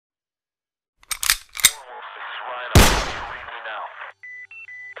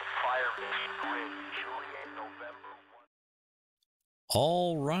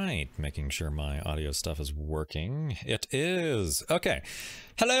All right, making sure my audio stuff is working. It is. Okay.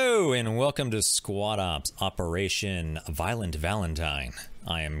 Hello and welcome to SquadOps Operation Violent Valentine.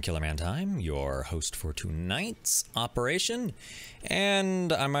 I am killermantime, your host for tonight's operation,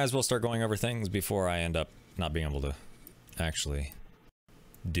 and I might as well start going over things before I end up not being able to actually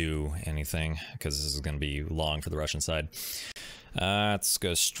do anything, because this is going to be long for the Russian side. Let's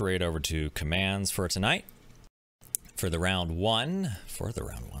go straight over to commands for tonight. For round one,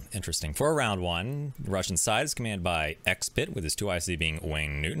 interesting. For round one, the Russian side is commanded by Xpit, with his 2 IC being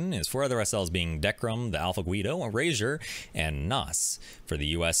Wayne Newton, his 4 other SLs being Dekram, the Alpha Guido, Erasure, and Nos. For the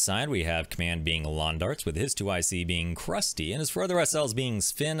US side, we have command being Londarts, with his 2 IC being Krusty, and his 4 other SLs being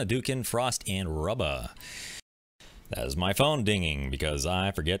Sven, Adukin, Frost, and Rubba. That is my phone dinging, because I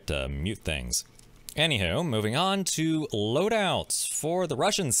forget to mute things. Anywho, moving on to loadouts for the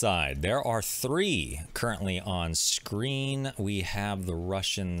Russian side. There are 3 currently on screen. We have the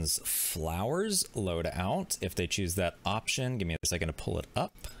Russians' flowers loadout. If they choose that option, give me a second to pull it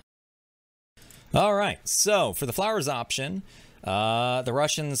up. All right, so for the flowers option, the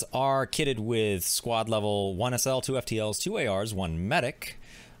Russians are kitted with squad level 1 SL, 2 FTLs, 2 ARs, 1 medic,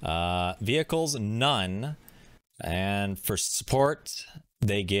 vehicles, none, and for support,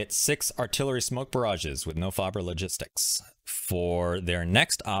 they get 6 artillery smoke barrages with no fiber logistics. For their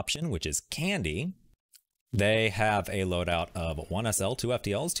next option, which is candy, they have a loadout of 1 SL, 2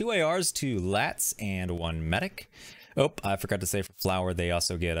 FTLs, 2 ARs, 2 LATs, and 1 medic. Oh, I forgot to say for flower, they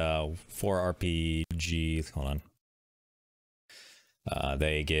also get a 4 RPG. Hold on.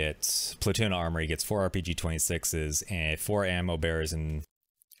 They get platoon armory, gets 4 RPG 26s, and 4 ammo bearers, and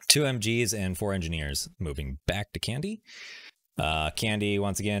 2 MGs, and 4 engineers. Moving back to candy. Candy,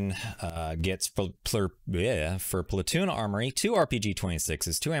 once again, gets for platoon armory, 2 RPG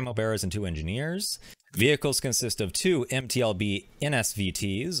 26s, 2 ammo bearers, and 2 engineers. Vehicles consist of 2 MTLB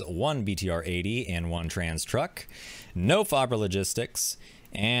NSVTs, 1 BTR 80, and 1 trans truck. No fiber logistics,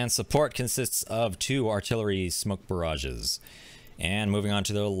 and support consists of 2 artillery smoke barrages. And moving on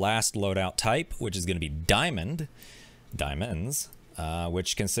to the last loadout type, which is going to be diamonds.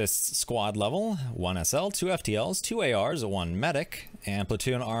 Which consists squad level, 1 SL, 2 FTLs, 2 ARs, 1 medic, and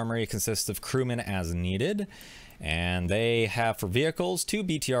platoon armory consists of crewmen as needed. And they have for vehicles 2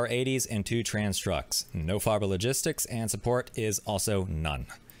 BTR 80s and 2 trans trucks. No fiber logistics, and support is also none.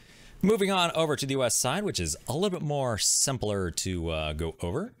 Moving on over to the US side, which is a little bit more simpler to go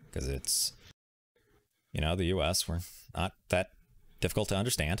over, because it's, you know, the US, we're not that difficult to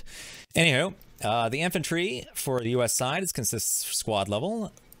understand. Anywho, the infantry for the US side consists of squad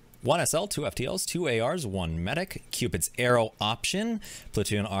level, 1 SL, 2 FTLs, 2 ARs, 1 medic. Cupid's arrow option.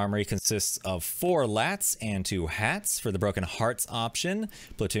 Platoon armory consists of 4 LATs and 2 hats. For the broken hearts option,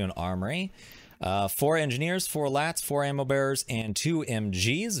 platoon armory, 4 engineers, 4 LATs, 4 ammo bearers, and 2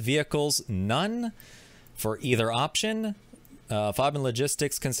 MGs. Vehicles, none for either option. Fob and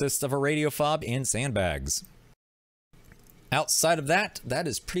logistics consists of a radio fob and sandbags. Outside of that, that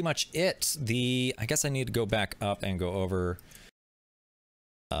is pretty much it. I guess I need to go back up and go over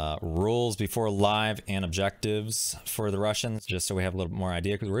rules before live and objectives for the Russians, just so we have a little bit more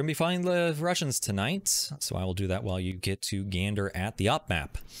idea, because we're going to be fighting the Russians tonight. So I will do that while you get to gander at the op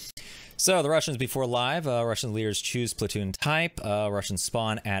map. So the Russians before live, Russian leaders choose platoon type, Russians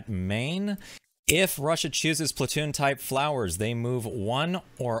spawn at main. If Russia chooses platoon type flowers, they move 1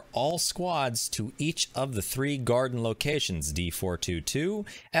 or all squads to each of the 3 garden locations, D422,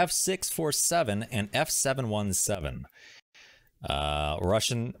 F647, and F717.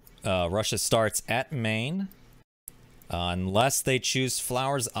 Russia starts at main, unless they choose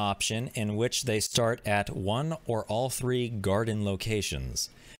flowers option, in which they start at 1 or all 3 garden locations.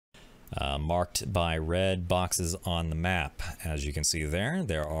 Marked by red boxes on the map. As you can see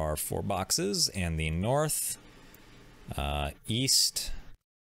there are 4 boxes, and the north, east,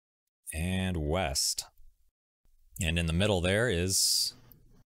 and west. And in the middle there is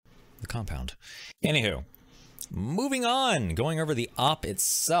the compound. Anywho, moving on, going over the op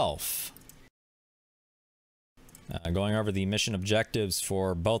itself. Going over the mission objectives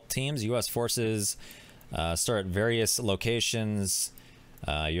for both teams. U.S. forces start at various locations.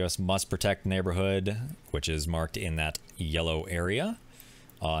 U.S. must protect neighborhood, which is marked in that yellow area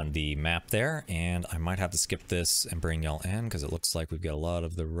on the map there. And I might have to skip this and bring y'all in, because it looks like we've got a lot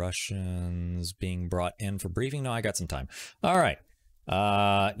of the Russians being brought in for briefing. No, I got some time. All right.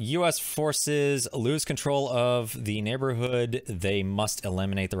 U.S. forces lose control of the neighborhood. They must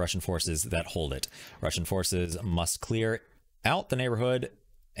eliminate the Russian forces that hold it. Russian forces must clear out the neighborhood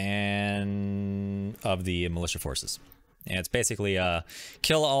and of the militia forces. And it's basically a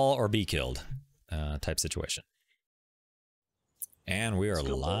kill all or be killed type situation. And we are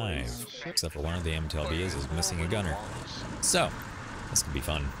live, except for one of the MTLBs is missing a gunner. So, this could be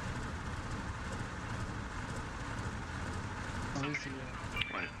fun.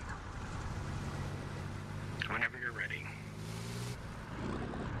 Whenever you're ready.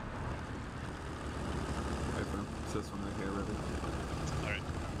 Right, bro. It's this one right here, ready? Alright.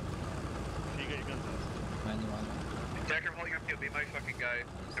 You got your guns out. Manual. Decker, hold your MTLB, my fucking guy.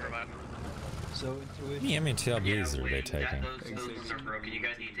 Never mind. So intuition. How many MTLBs are they taking? Those are broken. You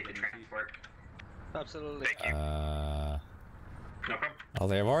guys need to take the transport. Absolutely. Thank you. No problem. Oh,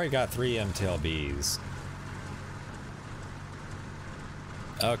 they've already got 3 MTLBs.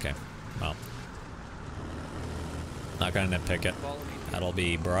 Okay, well. Not gonna nitpick it. That'll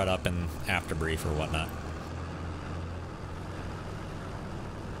be brought up in after brief or whatnot.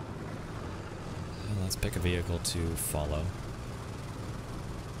 So let's pick a vehicle to follow.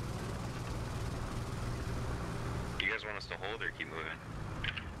 You guys want us to hold or keep moving?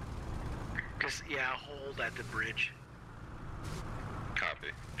 Just, yeah, hold at the bridge. Copy.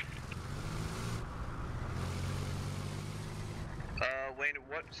 Wayne,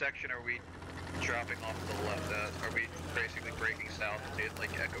 what section are we dropping off to the left at? Are we basically breaking south to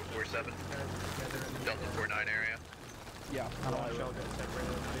like Echo 47? Delta 49 area? Yeah.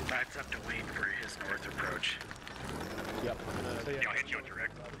 That's up to Wayne for his north approach. Yep. So yeah, I'll hit you on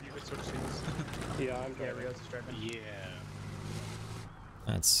direct. You could switch scenes. Yeah, I'm here. Rio's distracted. Yeah.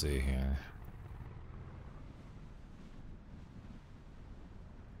 Let's see here.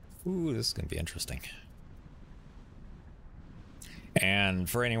 Ooh, this is gonna be interesting. And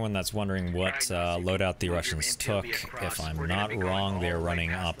for anyone that's wondering what loadout the Russians took, if I'm not wrong, they're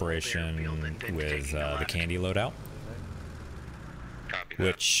running Operation with the Candy loadout,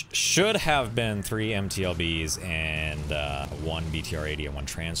 which should have been 3 MTLBs and 1 BTR-80 and 1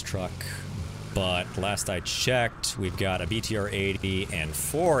 trans truck. But last I checked, we've got a BTR-80 and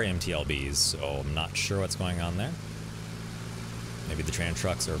 4 MTLBs, so I'm not sure what's going on there. Maybe the trans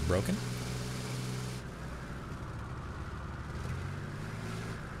trucks are broken.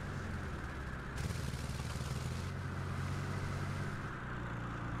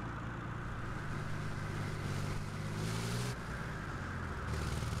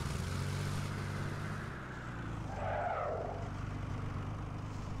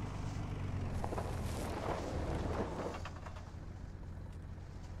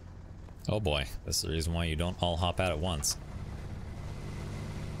 Oh boy, this is the reason why you don't all hop out at once.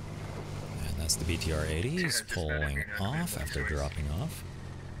 And that's the BTR-80s pulling off after dropping off.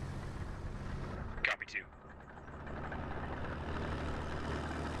 Copy 2.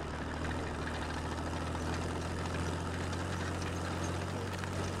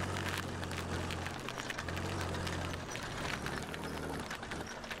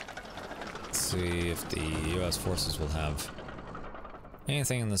 Let's see if the US forces will have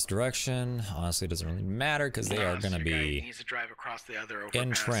anything in this direction. Honestly, it doesn't really matter because they are going to be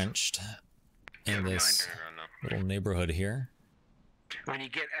entrenched in this little neighborhood here. When you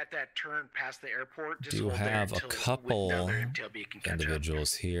get at that turn past the airport, just Do hold there have a until couple another MTLB can catch up.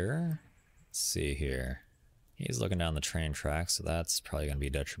 individuals here. Let's see here. He's looking down the train tracks, so that's probably going to be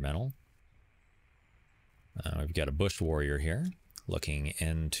detrimental. We've got a bush warrior here looking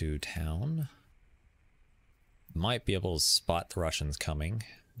into town. Might be able to spot the Russians coming.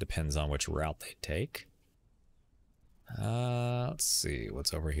 Depends on which route they take. Let's see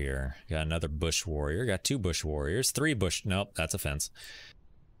what's over here. Got another bush warrior. Got 2 bush warriors. 3 bush. Nope, that's a fence.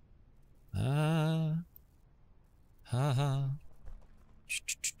 Nope.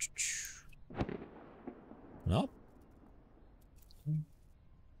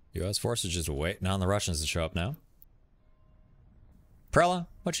 U.S. forces just waiting on the Russians to show up now. Prella,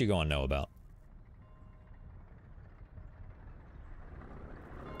 what you going to know about?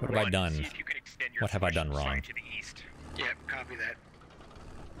 What have I done? What have I done wrong? To the east. Yep, copy that.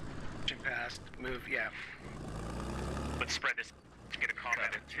 Past, move, yeah. Let's spread this. Get a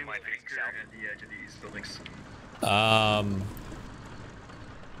combat to my facing south. At the edge of the east buildings.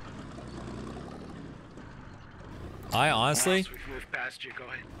 I honestly We've moved past you. Go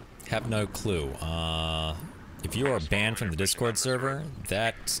ahead. have no clue. If you are banned from the Discord server,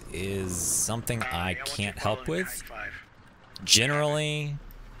 that is something I can't help with. Generally,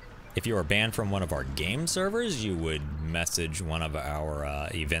 if you are banned from one of our game servers, you would message one of our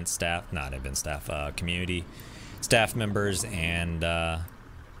community staff members and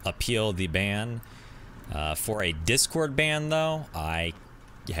appeal the ban. For a Discord ban, though, I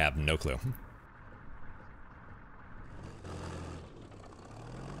have no clue.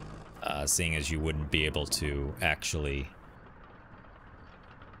 Seeing as you wouldn't be able to actually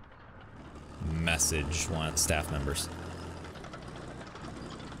message one of the staff members.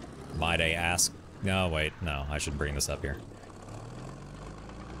 Might I ask? No, wait, no, I should bring this up here.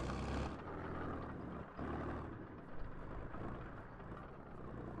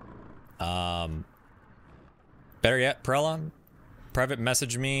 Better yet, Prella, private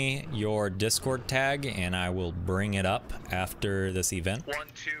message me your Discord tag and I will bring it up after this event.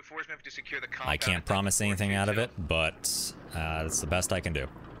 1-2, force movement to secure the compound. I can't promise anything out of it, but it's the best I can do.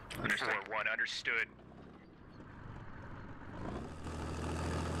 4-1, understood.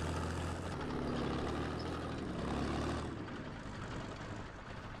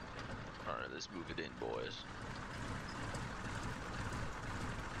 Alright, let's move it in, boys.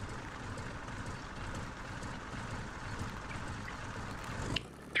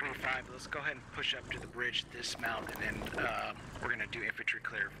 Let's go ahead and push up to the bridge, dismount, and then we're gonna do infantry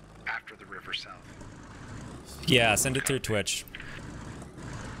clear after the river south. Yeah, send it through Twitch.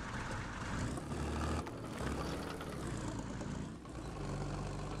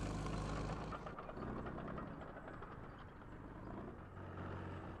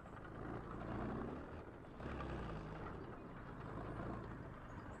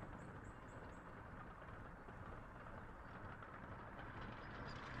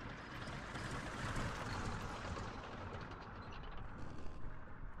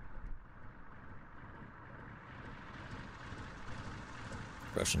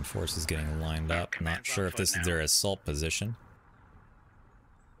 Russian forces getting lined up. Not sure if this is their assault position.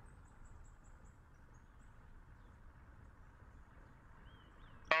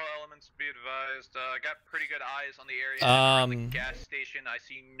 All elements be advised. Got pretty good eyes on the area. Around the gas station. I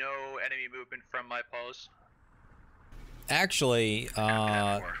see no enemy movement from my post. Actually,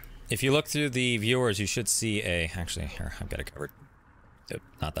 if you look through the viewers, you should see a... Actually, here, I've got it covered. Nope,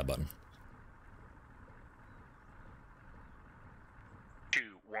 not that button. 2-1,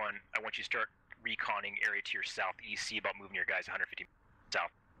 I want you to start reconning area to your southeast. See about moving your guys 150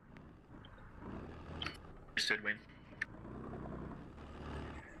 south. Understood, Wayne.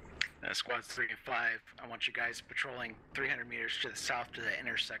 Squads 3 and 5, I want you guys patrolling 300 meters to the south to the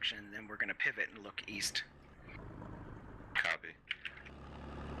intersection, and then we're going to pivot and look east. Copy.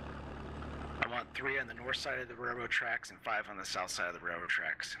 I want 3 on the north side of the railroad tracks and 5 on the south side of the railroad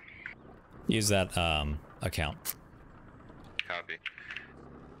tracks. Use that account. Copy.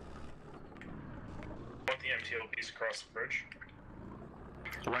 Want the MTLPs across the bridge?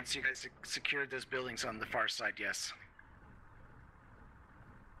 Once you guys secured those buildings on the far side, yes.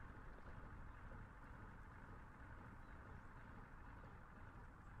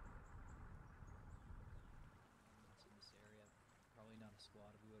 In this area, probably not a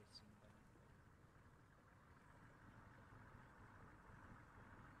squad. We would have seen them.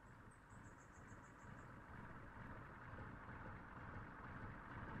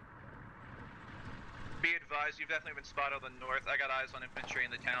 Be advised, you've definitely been spotted on the north. I got eyes on infantry in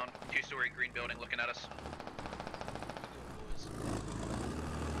the town. 2-story green building looking at us.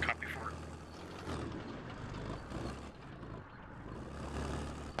 Copy for it.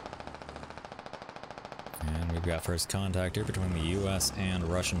 And we've got first contact here between the U.S. and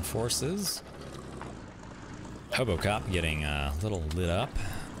Russian forces. Hobocop getting a little lit up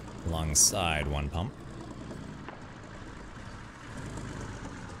alongside one pump.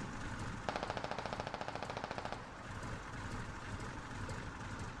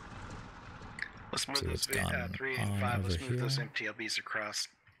 Let's move So those it's gone 3 and on 5. Let's over move those here. MTLBs across.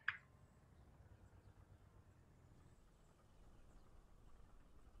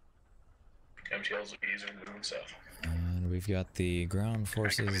 MTLs are moving south. And we've got the ground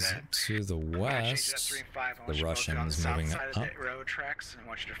forces to the west. The Russians moving up. up. The railroad tracks, and I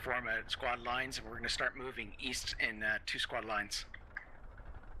want you to form a squad lines, and we're going to start moving east in 2 squad lines.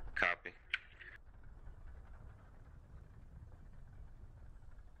 Copy.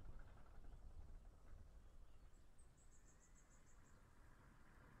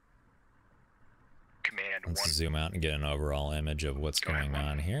 Command Let's 1. zoom out and get an overall image of what's going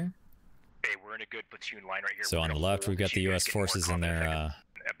on here. Hey, we're in a good platoon line right here. So We're on the gonna left, hold we've got until the you U.S. guys get more forces in combat their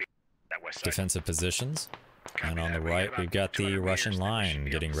at that west side. defensive positions. And on the that. We right, got we've got about the 200 Russian meters, then we should line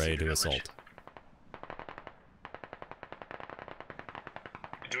be getting able to ready see to the assault. village.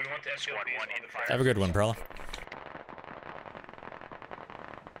 Do we want the Squad MTLPs 1 on in the fire. fire? Have a good one, Prella.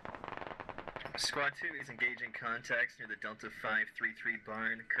 Squad 2 is engaging contacts near the Delta 533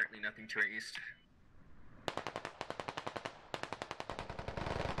 barn. Currently nothing to our east.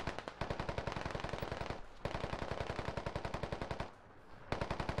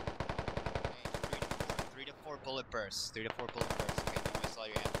 Three to four bullet bursts. 3 to 4 bullet bursts. Okay, I saw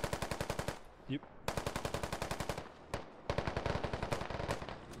your hand. Yep.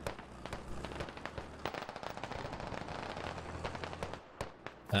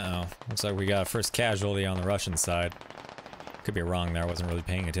 Uh-oh. Looks like we got a first casualty on the Russian side. Could be wrong there. I wasn't really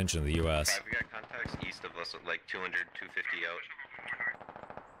paying attention to the U.S. 5, we got contacts east of us at like 200, 250 out.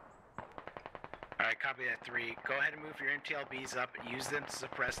 Alright, copy that 3. Go ahead and move your MTLBs up. Use them to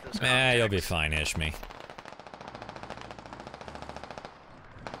suppress those contacts. You'll be fine, Ishmi.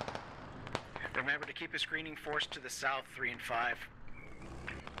 Remember to keep a screening force to the south, 3 and 5.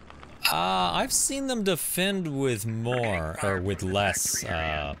 I've seen them defend with more, or with less,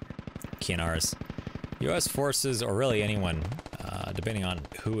 KNRs. U.S. forces, or really anyone, depending on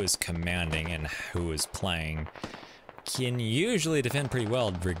who is commanding and who is playing, can usually defend pretty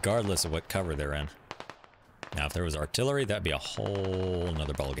well regardless of what cover they're in. Now, if there was artillery, that'd be a whole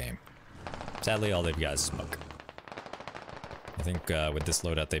nother ball game. Sadly, all they've got is smoke. I think with this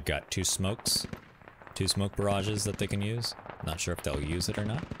loadout, they've got 2 smokes, 2 smoke barrages that they can use. Not sure if they'll use it or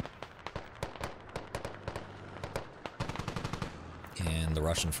not. And the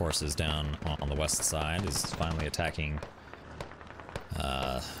Russian forces down on the west side is finally attacking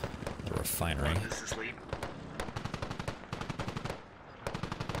the refinery. This is Lee.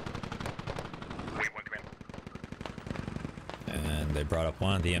 Wait, 1 command. And they brought up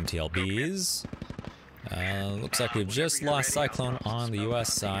one of the MTLBs. Looks like we've just lost Cyclone on the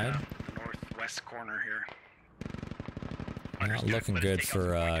U.S. side. Northwest corner here. Not looking good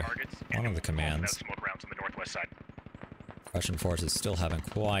for one of the commands. Smoke rounds on the northwest side. Russian forces still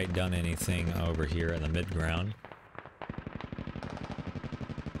haven't quite done anything over here in the mid-ground.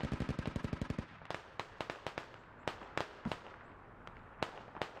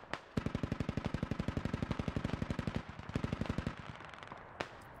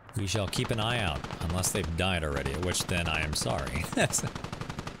 We shall keep an eye out, unless they've died already, which then I am sorry. Command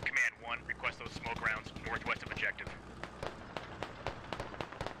 1, request those smoke rounds northwest of objective.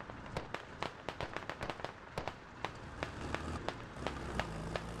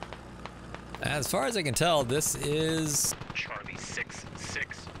 As far as I can tell, this is Charlie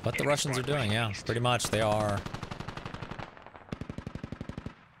 6-6. what the Russians are doing, yeah. Pretty much, they are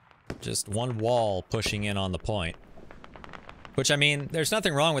just one wall pushing in on the point. Which, I mean, there's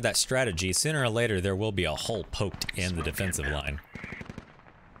nothing wrong with that strategy. Sooner or later, there will be a hole poked in the defensive line.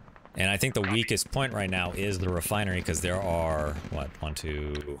 And I think the weakest point right now is the refinery, because there are, what, 1,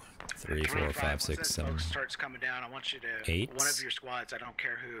 2, 3, 4, 5, 6, 7, starts coming down. I want you to 8. one of your squads. I don't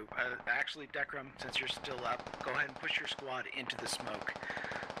care who. Actually, Decrum, since you're still up, go ahead and push your squad into the smoke.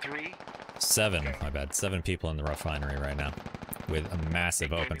 3. 7, my bad. 7 people in the refinery right now, with a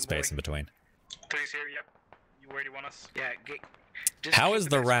massive open space in between. 3's here, yep. You where do you want us? Yeah. How is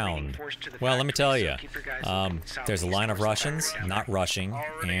the round? Well, let me tell you. There's a line of Russians not rushing,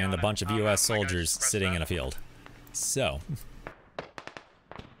 and a bunch of U.S. soldiers sitting in a field. So.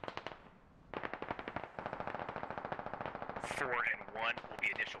 4 and 1 will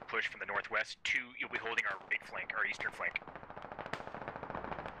be initial push from the northwest. 2, you'll be holding our right flank, our eastern flank.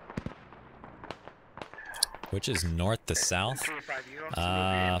 Which is north to south.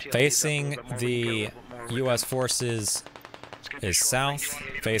 Facing the U.S. forces is south,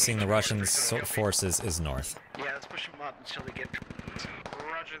 facing the Russian forces is north. Yeah, let's push them up until they get.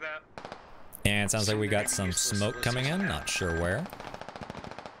 Roger that. And it sounds like we got some smoke coming in, not sure where.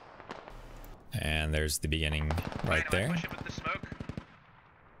 And there's the beginning right there. Push it with the smoke.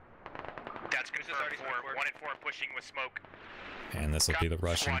 That's good. 1 and 4 pushing with smoke. And this will be the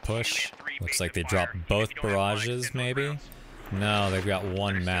Russian push. Looks like they dropped both barrages, maybe? No, they've got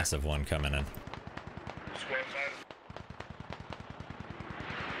one massive one coming in.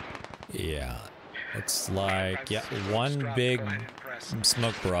 Yeah. Looks like, yeah, one big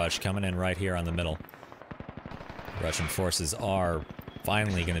smoke barrage coming in right here on the middle. Russian forces are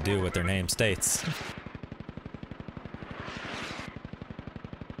finally going to do what their name states.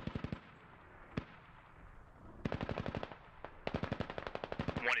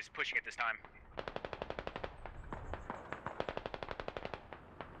 One is pushing at this time.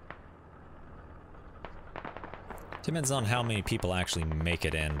 Depends on how many people actually make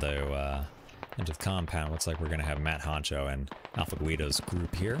it in, though, into the compound. Looks like we're going to have Matt Honcho and Alpha Guido's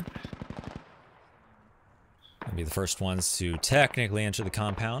group here. They'll be the first ones to technically enter the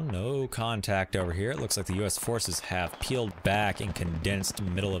compound. No contact over here. It looks like the U.S. forces have peeled back and condensed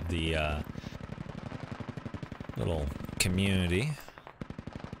middle of the little community.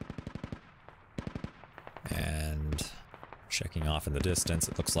 And checking off in the distance,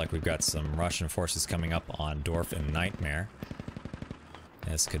 it looks like we've got some Russian forces coming up on Dorf and Nightmare.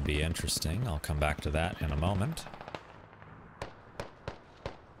 This could be interesting. I'll come back to that in a moment.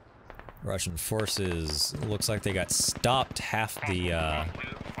 Russian forces, looks like they got stopped. Half the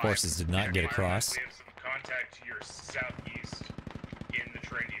forces did not get across. We have some contact to your southeast in the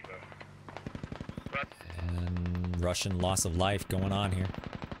train Russian loss of life going on here.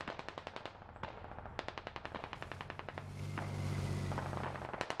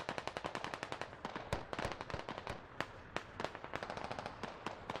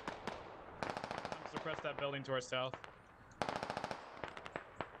 Suppress that building to our south.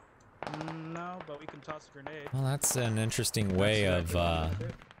 No, but we can toss a grenade. Well, that's an interesting way of, Oh,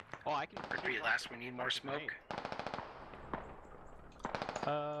 I can Repeat last. We need more smoke.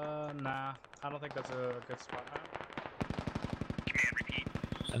 Nah. I don't think that's a good spot now. Command, repeat.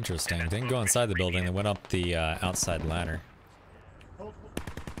 interesting. They didn't go inside the building, they went up the outside ladder.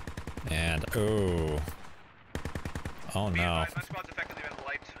 And, oh no. My squad's effectively been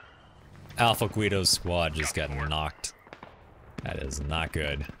wiped. Alpha Guido's squad just got knocked. That is not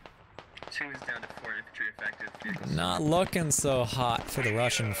good. 2 is down to 4 infantry effective. Vehicles. Not looking so hot for the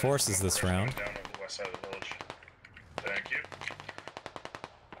Russian forces this round. Down on the west side of the village. Thank you.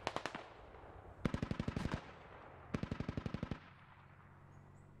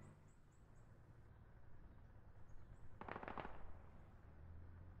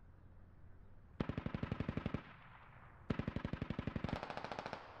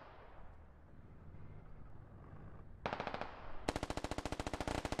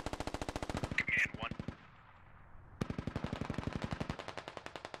 Command 1.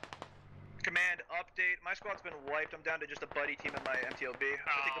 Command, update. My squad's been wiped. I'm down to just a buddy team in my MTLB. I'm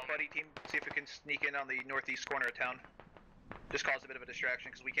gonna take the buddy team, see if we can sneak in on the northeast corner of town. Just cause a bit of a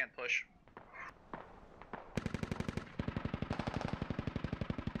distraction because we can't push.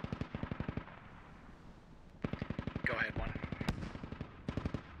 Go ahead, 1.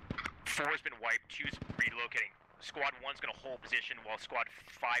 4's been wiped, 2's relocating. Squad 1's gonna hold position while Squad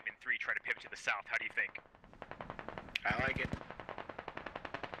 5 and 3 try to pivot to the south. How do you think? I like it.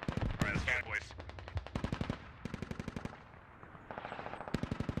 Alright, let's go, boys.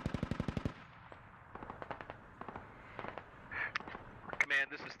 Command,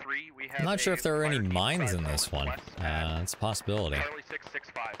 this is 3. We have I'm not sure if there are any fire team mines in south this one. west. It's a possibility. Charlie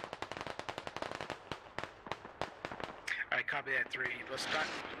 665. Alright, copy that 3. Let's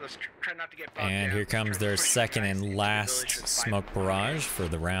try not to get bogged And down. here comes Let's their push you second guys and into the last village with 5. smoke barrage for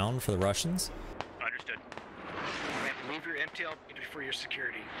the round for the Russians. Understood. Command, leave your MTL for your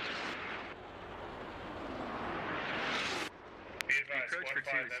security. Be advised, Approach for 2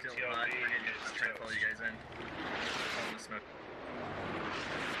 1-5 is still MTLB hot. We're gonna is just try to follow you guys in. Follow the smoke.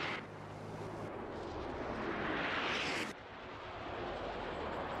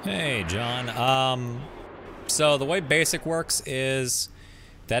 Hey, John. So the way BASIC works is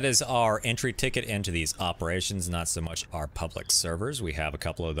that is our entry ticket into these operations, not so much our public servers. We have a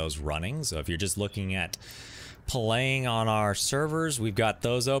couple of those running. So if you're just looking at playing on our servers, we've got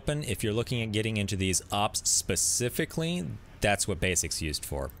those open. If you're looking at getting into these ops specifically, that's what BASIC's used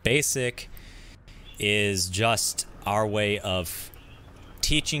for. BASIC is just our way of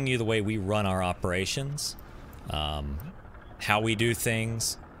teaching you the way we run our operations, how we do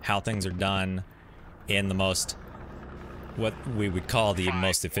things, how things are done in the most, what we would call the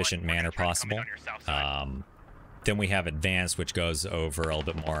most efficient manner possible. Then we have advanced, which goes over a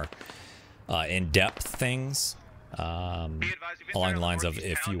little bit more in-depth things, along the lines of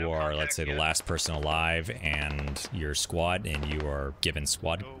if you are, let's say, the last person alive and your squad, and you are given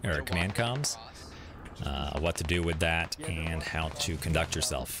squad or command comms, what to do with that and how to conduct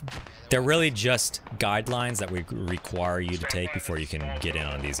yourself. They're really just guidelines that we require you to take before you can get in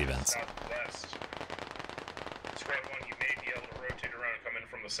on these events. Southwest. Squad 1, you may be able to rotate around and come in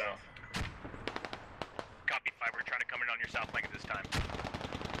from the south. Copy 5, we're trying to come in on your south flank at this time.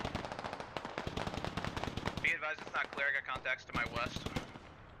 Be advised, it's not clear. I got contacts to my west.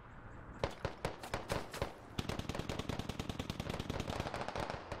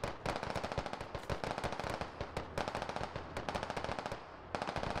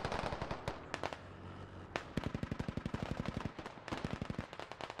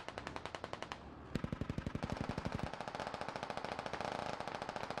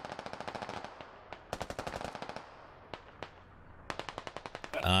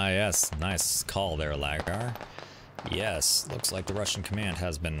 Yes, nice call there, Lagar. Yes, looks like the Russian command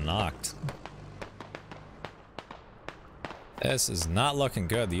has been knocked. This is not looking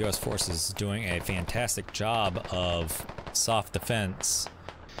good. The U.S. forces is doing a fantastic job of soft defense,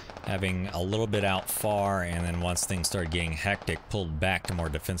 having a little bit out far, and then once things started getting hectic, pulled back to more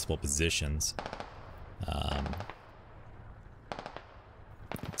defensible positions.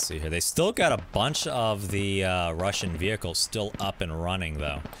 Let's see here. They still got a bunch of the Russian vehicles still up and running,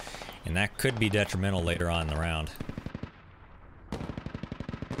 though, and that could be detrimental later on in the round.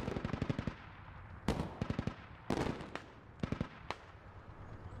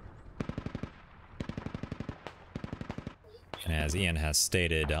 as Ian has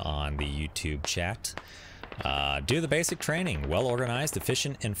stated on the YouTube chat. Do the basic training. Well organized,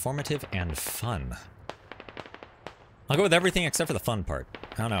 efficient, informative, and fun. I'll go with everything except for the fun part.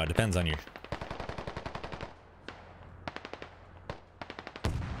 I don't know, it depends on you.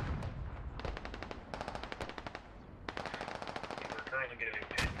 We're currently getting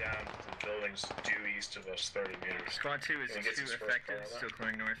pinned down to the buildings due east of us 30 meters. Squad 2 is Can we get 2 some effective, first still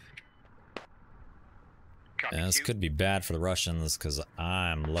clearing north. Yeah, this could be bad for the Russians because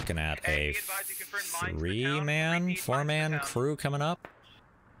I'm looking at a 3-man, 4-man crew coming up.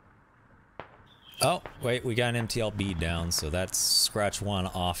 Oh, wait, we got an MTLB down, so that's scratch one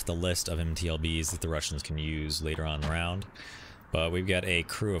off the list of MTLBs that the Russians can use later on in the round. But we've got a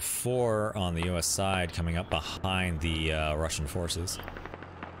crew of 4 on the US side coming up behind the Russian forces.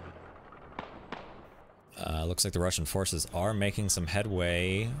 Looks like the Russian forces are making some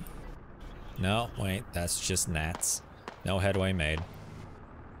headway. No, wait, that's just gnats. No headway made.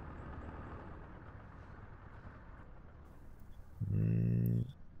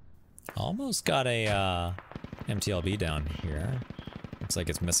 Almost got a MTLB down here. Looks like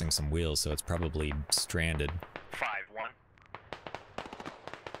it's missing some wheels, so it's probably stranded. 5-1.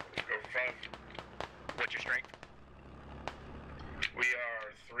 Go 5. What's your strength? We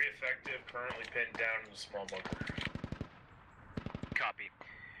are 3 effective, currently pinned down in a small bunker. Copy.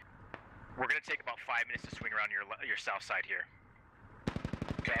 We're gonna take about 5 minutes to swing around your south side here.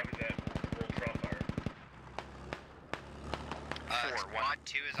 Copy that. Roll trial fire. Squad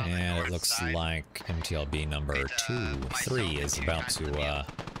 2 is on the And north it looks side. like MTLB number 3 is about to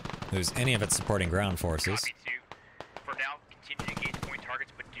lose any of its supporting ground forces. Copy 2. For now, continue to engage point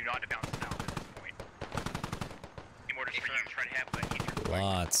targets, but do not advance south at this point. In order for you to try to have an easier point.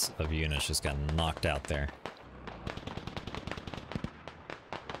 Lots of units just got knocked out there.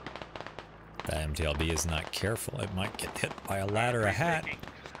 That MTLB is not careful. It might get hit by a ladder of hat.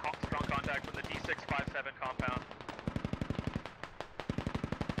 Strong contact from the D657 compound.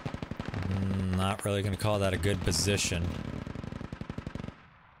 Not really going to call that a good position.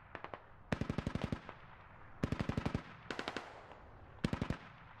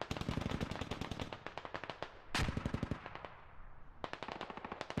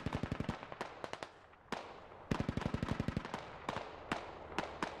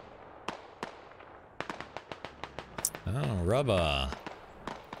 Oh, Rubba.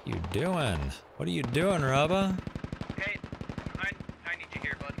 You doing? What are you doing, Rubba? Hey, I need you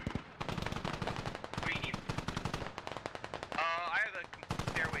here, bud. What do you need? I have the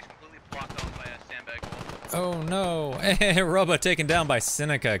stairways completely blocked off by a sandbag wall. Oh no! Hey, Rubba taken down by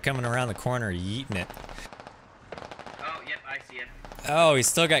Seneca coming around the corner, yeeting it. Oh, yep, I see it. Oh, he's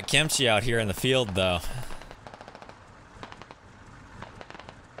still got Kimchi out here in the field, though.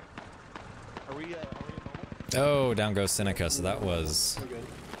 Are we Oh, down goes Seneca, so that was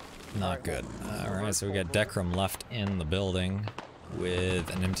not good. Alright, so we got Dekram left in the building with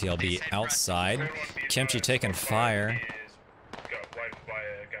an MTLB outside. Kimchi taking fire. Got wiped by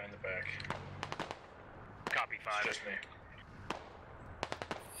a guy in the back. Copy 5. Just me.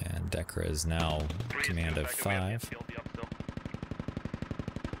 And Dekra is now command of 5. Copy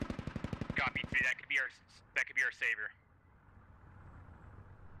 3. That could be our savior.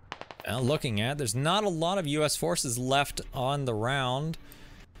 Looking at, there's not a lot of U.S. forces left on the round,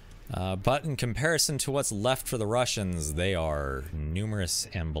 but in comparison to what's left for the Russians, they are numerous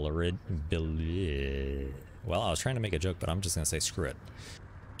and well, I was trying to make a joke, but I'm just going to say screw it.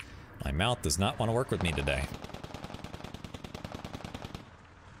 My mouth does not want to work with me today.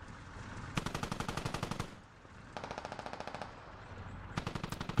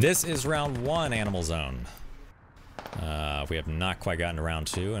 This is round 1, Animal Zone. We have not quite gotten to round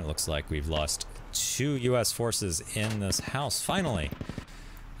 2, and it looks like we've lost 2 U.S. forces in this house, finally.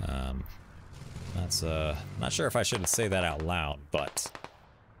 That's, not sure if I should say that out loud, but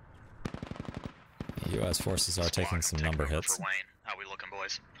U.S. forces are taking some number hits. How we looking,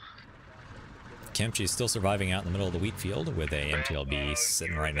 boys? Kimchi's still surviving out in the middle of the wheat field with a MTLB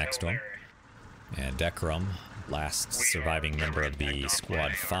sitting right next to him. And Dekram, last surviving member of the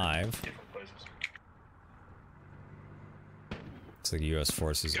Squad 5. Looks like the U.S.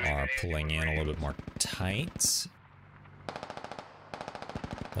 forces are pulling in a little bit more tight.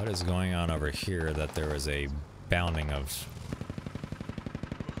 What is going on over here that there is a bounding of...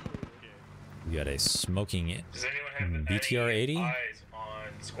 We got a smoking BTR-80? Eyes on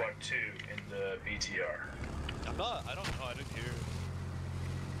Squad 2 in the BTR. I don't know, I didn't hear.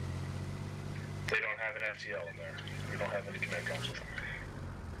 They don't have an FTL in there. We don't have any command console.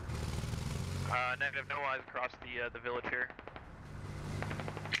 Negative, no eyes across the village here.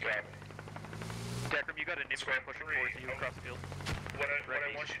 Decrum, you got an info pushing towards you across the field. What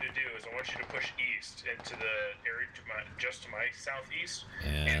I want you to do is I want you to push east into the area just to my southeast.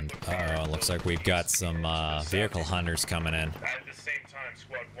 And looks like we've got some vehicle hunters coming in. At the same time,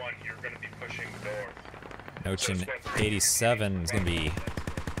 Squad 1, you're going to be pushing north. Notion 87 is going to be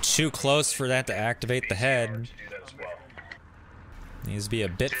too close for that to activate the head. Needs to be a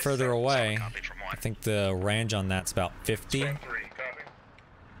bit further away. I think the range on that's about 50.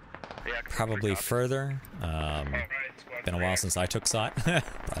 Probably further. Been a while since I took SOT.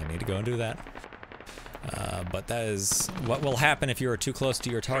 Probably need to go and do that. But that is what will happen if you are too close to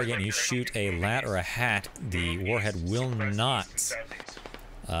your target and you shoot a lat or a hat. The warhead will not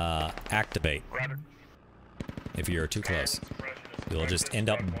activate if you are too close. You'll just end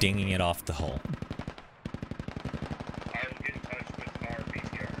up dinging it off the hull.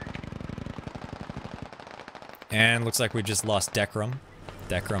 And looks like we just lost Decrum.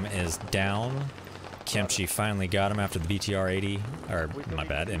 Decrum is down. Kimchi finally got him after the BTR-80, or my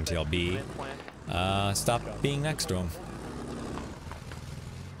bad, MTLB. Stopped being next to him.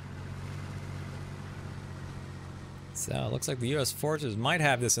 So it looks like the U.S. forces might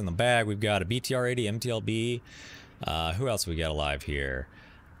have this in the bag. We've got a BTR-80, MTLB. Who else we got alive here?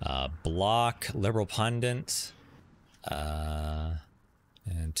 Block, Liberal Pundit, and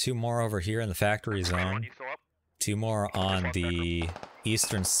 2 more over here in the factory zone. 2 more on the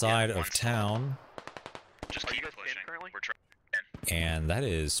eastern side of town. And that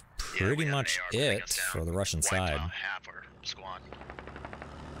is pretty much it for the Russian side.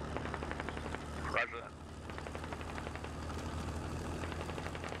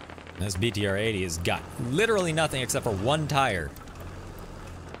 This BTR-80 has got literally nothing except for 1 tire.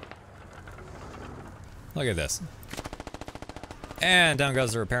 Look at this. And down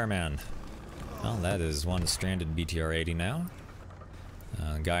goes the repairman. Well, that is one stranded BTR-80 now.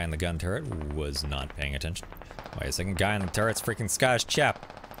 The guy in the gun turret was not paying attention. Wait a second, guy in the turret's freaking Scottish chap.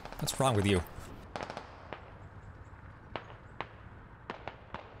 What's wrong with you?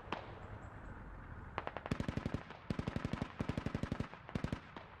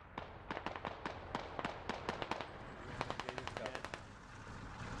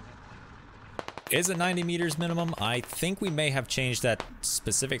 Is it 90 meters minimum? I think we may have changed that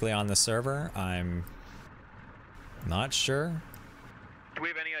specifically on the server. I'm not sure. Do we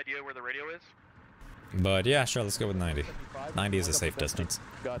have any idea where the radio is? But yeah, sure, let's go with 90. 90 is a safe distance.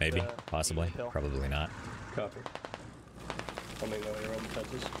 Maybe, possibly, probably not. Copy. I'll make all your own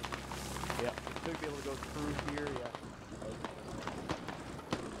touches. Yeah, should be able to go through here, yeah.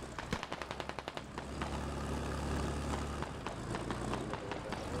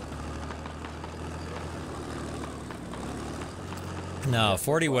 No,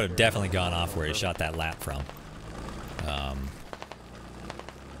 40 would have definitely gone off where he shot that lat from.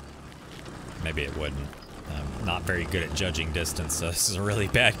 Maybe it wouldn't. I'm not very good at judging distance, so this is a really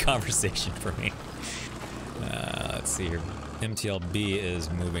bad conversation for me. Let's see here. MTLB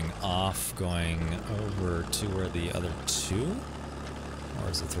is moving off, going over to where the other 2? Or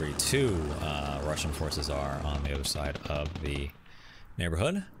is it 3? 2 Russian forces are on the other side of the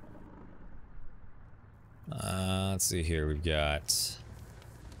neighborhood. Let's see here, we've got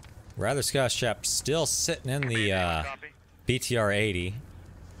rather Scottish chap still sitting in the BTR-80.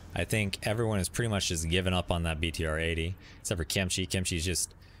 I think everyone has pretty much just given up on that BTR-80, except for Kimchi. Kimchi's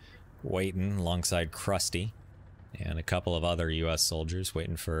just waiting alongside Krusty and a couple of other U.S. soldiers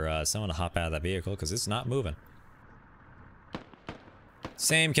waiting for someone to hop out of that vehicle because it's not moving.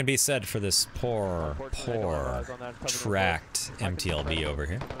 Same can be said for this poor tracked MTLB over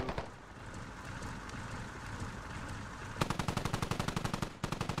here.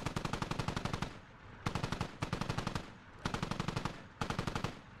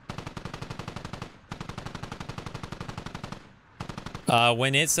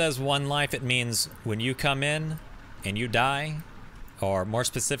 When it says 1 life, it means when you come in and you die, or more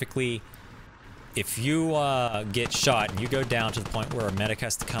specifically, if you get shot and you go down to the point where a medic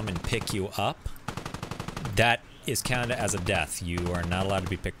has to come and pick you up, that is counted as a death. You are not allowed to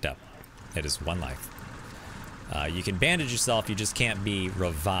be picked up. It is 1 life. You can bandage yourself, you just can't be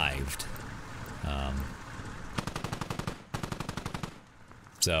revived.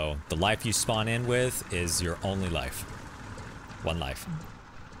 So the life you spawn in with is your only life. 1 life.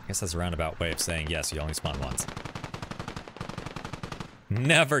 I guess that's a roundabout way of saying yes, you only spawn once.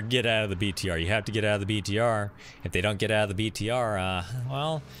 Never get out of the BTR. You have to get out of the BTR. If they don't get out of the BTR,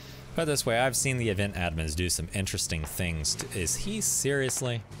 well, put it this way, I've seen the event admins do some interesting things. Is he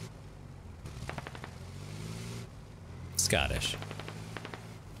seriously? Scottish.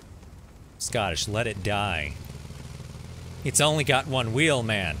 Scottish, let it die. It's only got 1 wheel,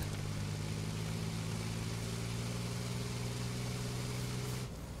 man.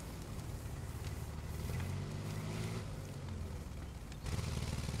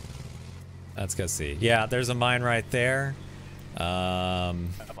 Let's go see. Yeah, there's a mine right there.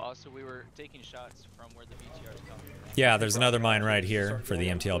 Also, we were taking shots from where the BTR is coming from. Yeah, there's another mine right here for the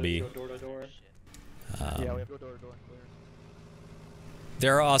MTLB. Yeah, we have to go door to door.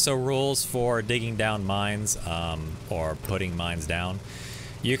 There are also rules for digging down mines, or putting mines down.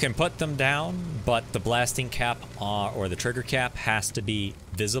 You can put them down, but the blasting cap or the trigger cap has to be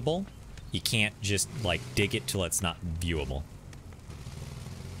visible. You can't just like dig it till it's not viewable.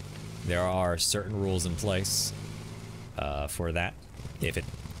 There are certain rules in place for that. If it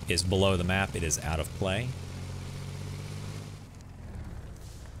is below the map, it is out of play.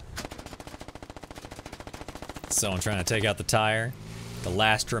 So I'm trying to take out the tire. The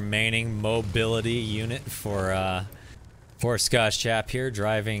last remaining mobility unit for Scotch Chap here,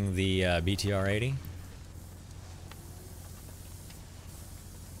 driving the BTR-80.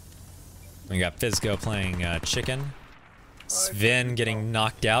 We got Fizco playing chicken. Sven getting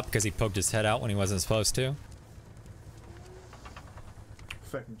knocked out because he poked his head out when he wasn't supposed to.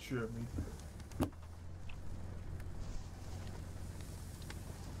 Fucking sure me.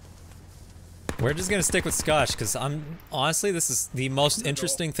 We're just gonna stick with Scotch because honestly, this is the most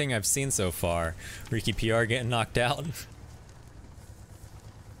interesting thing I've seen so far. Ricky PR getting knocked out.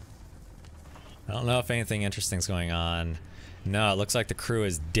 I don't know if anything interesting's going on. No, it looks like the crew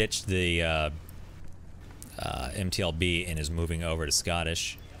has ditched the MTLB and is moving over to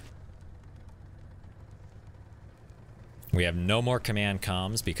Scottish. We have no more command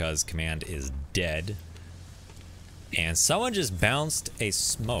comms because command is dead. And someone just bounced a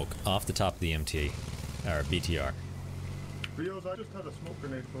smoke off the top of the MT, or BTR. Rios, I just had a smoke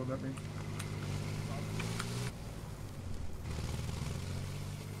grenade thrown at me.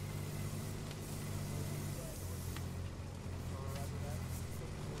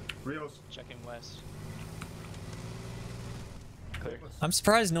 Rios. Checking west. I'm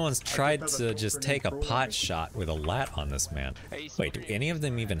surprised no one's tried to just take a pot shot with a lat on this man. Wait, do any of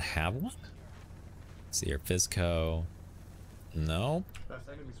them even have one? Let's see here, Fizco. No.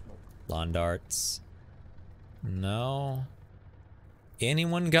 Lawn darts. No.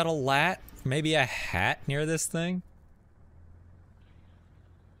 Anyone got a lat? Maybe a hat near this thing?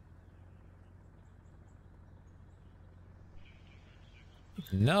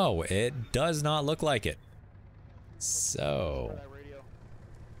 No, it does not look like it. So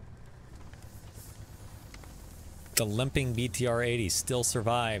the limping BTR-80 still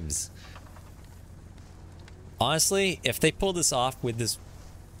survives. Honestly, if they pull this off with this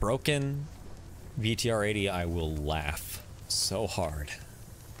broken BTR-80, I will laugh so hard.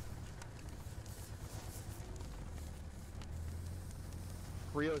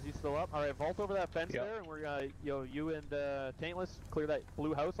 Rios, you still up? All right, vault over that fence there, and we're gonna, you and Taintless clear that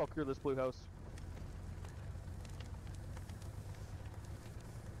blue house. I'll clear this blue house.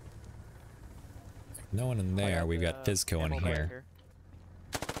 No one in there. We've got Fizco in here.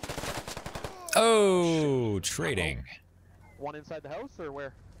 Oh, trading. One inside the house or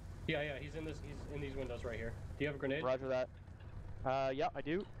where? Yeah, he's in these windows right here. Do you have a grenade? Roger that. Yeah, I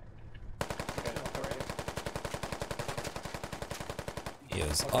do. Okay, I'll go right here. He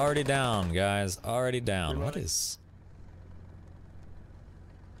is already down, guys. Already down. What is...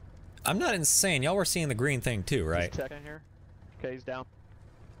 I'm not insane. Y'all were seeing the green thing too, right? Just checking here. Okay, he's down.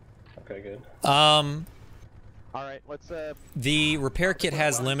 Okay, good. All right, let's the repair kit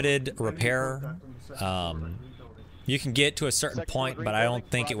has limited repair. You can get to a certain point, but I don't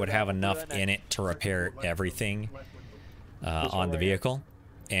think it would have enough in it to repair everything on the vehicle.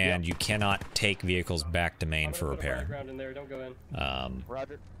 And you cannot take vehicles back to main for repair.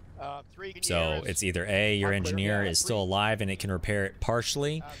 So it's either A, your engineer is still alive and it can repair it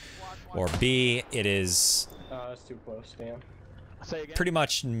partially, or B, it is that's too close, damn. pretty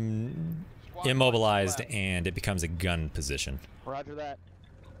much immobilized and it becomes a gun position. Roger that.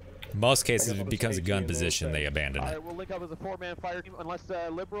 Most cases, if it becomes a gun position, they abandon it. All right, we'll link up as a 4-man fire team. Unless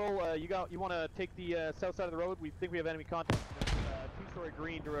Liberal, you want to take the south side of the road. We think we have enemy contact. Two-story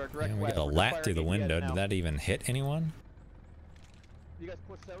green to our direct And we west. got a lat through the window. Did that even hit anyone? You guys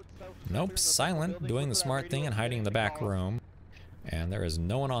push south. Nope, silent, doing the smart thing and hiding in the back room. And there is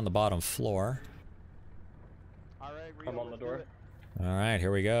no one on the bottom floor. I'm on the door. Alright,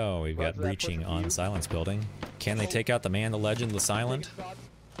 here we go. We've got breaching on Silence building. Can they take out the man, the legend, the silent?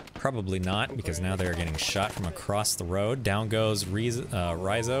 Probably not, because now they're getting shot from across the road. Down goes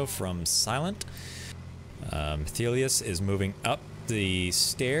Rizo from Silent. Thelius is moving up the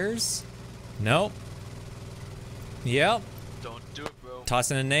stairs. Nope. Yep. Don't do it, bro.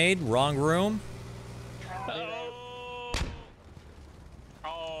 Tossing a nade, wrong room.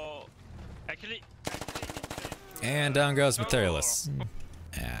 Actually. And down goes Matherius.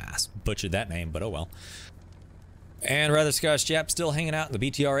 Ah, butchered that name, but oh well. And rather Scottish Jap still hanging out in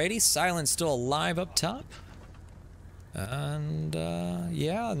the BTR-80. Silent still alive up top. And,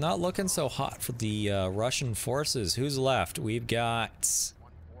 yeah, not looking so hot for the Russian forces. Who's left? We've got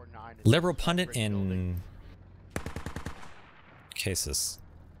Liberal Pundit and Cases.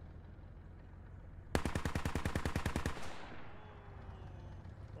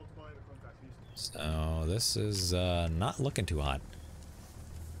 So this is not looking too hot.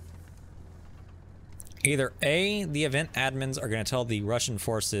 Either A, the event admins are going to tell the Russian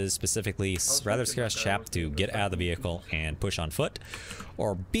forces, specifically rather Scottish Chap, to get out of the vehicle and push on foot,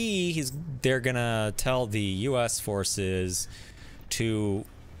 or B, they're going to tell the US forces to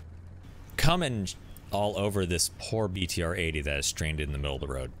come and all over this poor BTR-80 that is stranded in the middle of the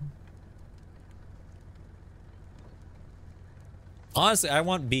road. Honestly, I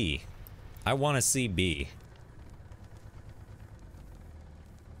want B. I want to see B.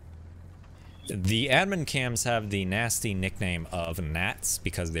 The admin cams have the nasty nickname of Gnats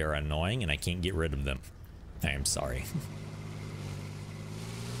because they're annoying and I can't get rid of them. I am sorry.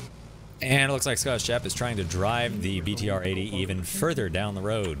 And it looks like Scottish Chap is trying to drive the BTR-80 even further down the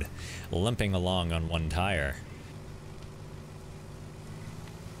road, limping along on one tire.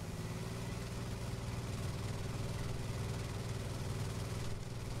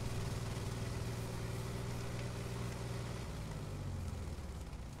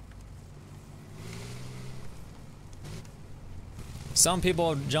 Some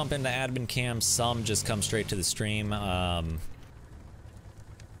people jump into admin cams, some just come straight to the stream.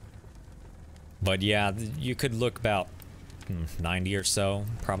 But yeah, you could look about 90 or so,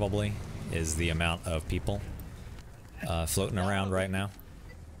 probably, is the amount of people floating around right now.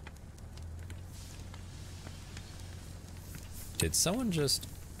 Did someone just...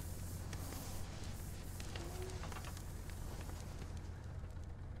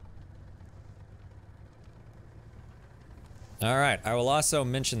 Alright, I will also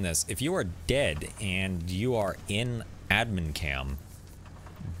mention this. If you are dead and you are in admin cam,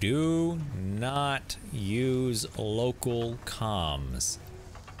 do not use local comms.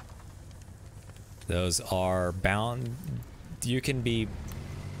 Those are bound... You can be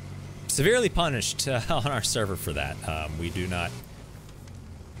severely punished on our server for that. We do not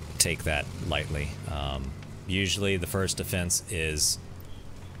take that lightly. Usually the first offense is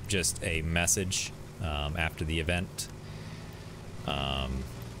just a message after the event.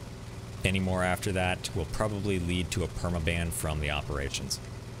 Any more after that will probably lead to a permaban from the operations.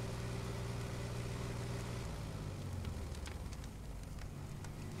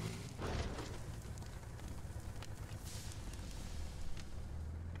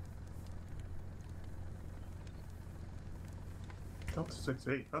 That's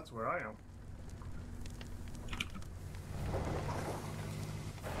 6-8, that's where I am.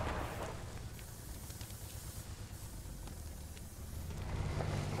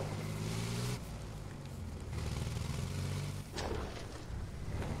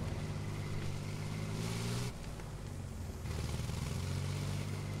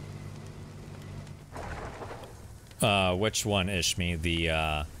 Which one, Ishmi?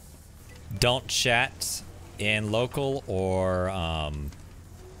 The, don't chat in local or,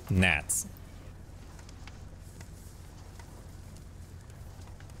 Nats?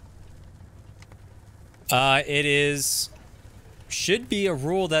 It is... should be a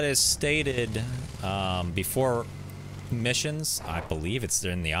rule that is stated, before missions. I believe it's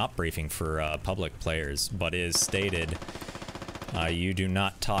in the op briefing for, public players, but it is stated... you do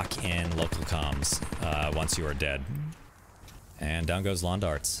not talk in local comms once you are dead. And down goes Lawn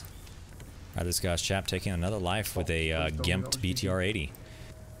Darts. This guy's chap taking another life with a gimped BTR-80.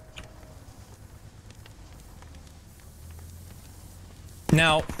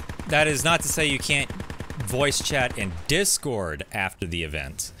 Now, that is not to say you can't voice chat in Discord after the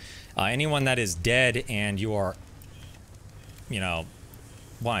event. Anyone that is dead and you are, you know,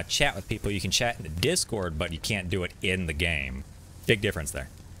 want to chat with people, you can chat in the Discord, but you can't do it in the game. Big difference there.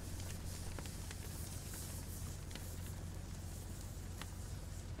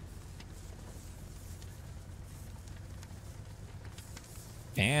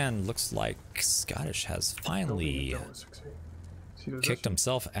 And looks like Scottish has finally kicked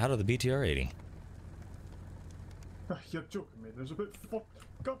himself out of the BTR-80. You're joking me, there's about 40...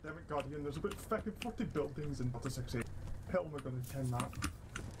 God damn it, Guardian, there's about 40 buildings in Delta 6-8. How am I going to attend that?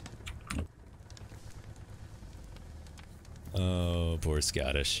 Oh, poor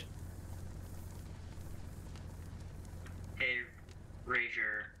Scottish. Hey,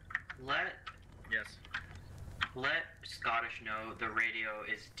 Rager, Yes. Let Scottish know the radio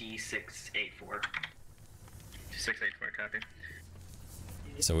is D684. D684, copy.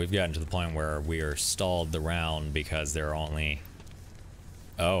 So we've gotten to the point where we are stalled the round because there are only...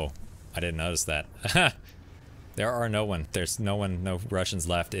 Oh, I didn't notice that. There are there's no Russians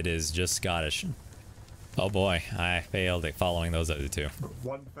left. It is just Scottish. Oh boy, I failed at following those other two.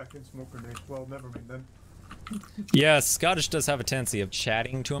 One fucking smoke grenade. Well, never mind then. Yes, Scottish does have a tendency of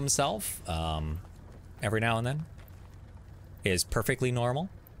chatting to himself every now and then. It is perfectly normal.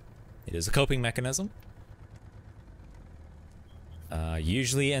 It is a coping mechanism.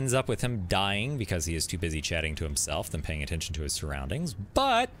 Usually ends up with him dying because he is too busy chatting to himself than paying attention to his surroundings,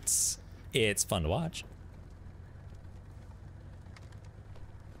 but it's fun to watch.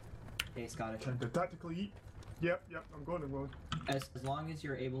 Hey, Scottish. Time to tactically eat. Yep, I'm going. As long as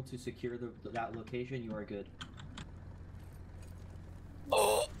you're able to secure that location, you are good.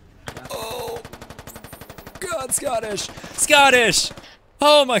 Oh! God, Scottish! Scottish!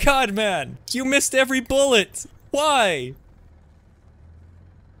 Oh my god, man! You missed every bullet! Why?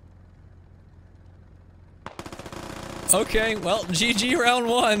 Okay, well, GG round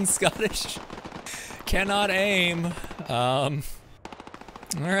 1, Scottish. Cannot aim. Alright,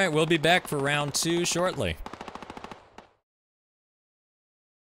 we'll be back for round 2 shortly.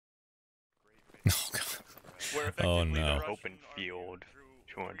 Oh god. Oh no. Open field,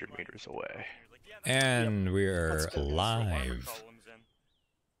 200 meters away. And we're live.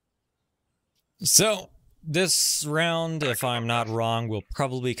 So, this round, if I'm not wrong, will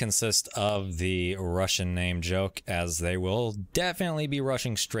probably consist of the Russian name joke, as they will definitely be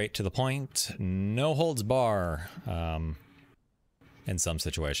rushing straight to the point. No holds bar, in some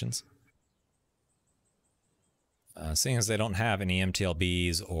situations. Seeing as they don't have any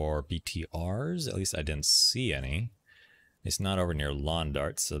MTLBs or BTRs, at least I didn't see any. It's not over near lawn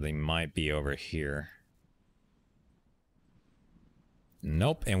darts, so they might be over here.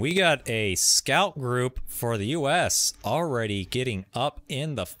 Nope, and we got a scout group for the US already getting up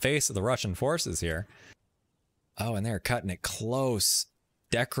in the face of the Russian forces here. Oh, and they're cutting it close.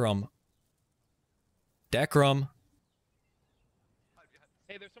 Dekrum. Dekrum.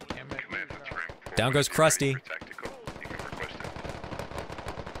 Down goes Krusty.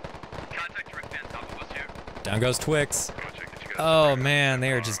 Down goes Twix. Oh man,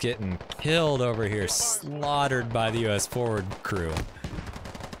 they are just getting killed over here, slaughtered by the US forward crew.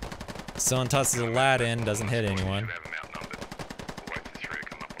 Someone tosses a lad in, doesn't hit anyone.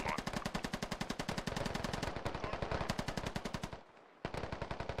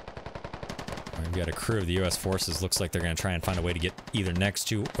 We've got a crew of the US forces. Looks like they're going to try and find a way to get either next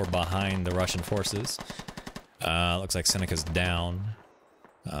to or behind the Russian forces. Looks like Seneca's down.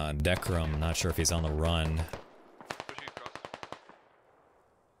 Dekrum, not sure if he's on the run.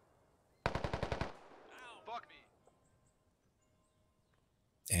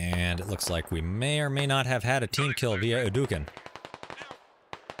 And it looks like we may or may not have had a team kill via Udukin.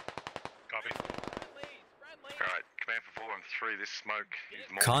 Copy. Alright, command for 413, this smoke is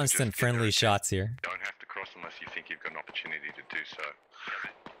more Constant friendly shots here. Don't have to cross unless you think you've got an opportunity to do so.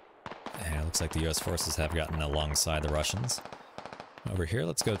 And it looks like the US forces have gotten alongside the Russians. Over here,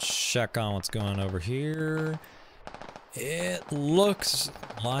 let's go check on what's going on over here. It looks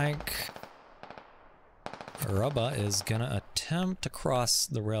like Rubba is gonna attempt to cross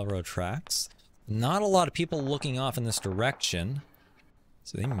the railroad tracks. Not a lot of people looking off in this direction,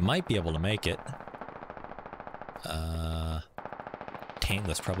 so they might be able to make it.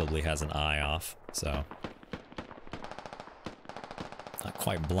 Taintless probably has an eye off, so not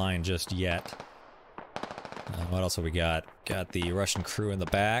quite blind just yet. What else have we got? Got the Russian crew in the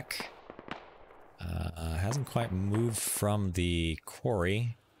back. Hasn't quite moved from the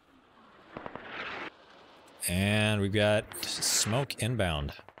quarry. And we've got smoke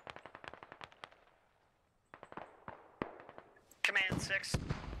inbound. Command 6.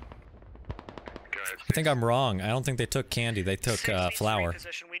 I think I'm wrong. I don't think they took candy. They took flour.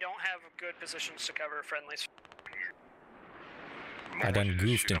 Position. We don't have good positions to cover friendlies. I done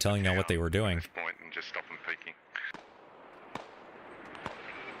goofed in telling them what they were doing. And just stop them peeking.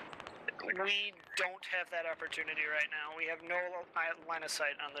 We don't have that opportunity right now. We have no line of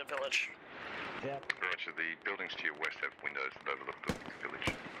sight on the village. Yeah. Roger, the buildings to your west have windows that overlook the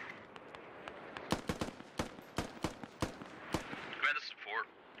village. Commander support.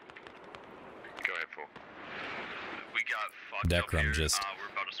 Go ahead, 4. We got fucked up Dekrum here. just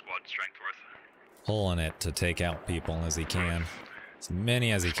We're about a squad strength worth. pulling it to take out people as he can. As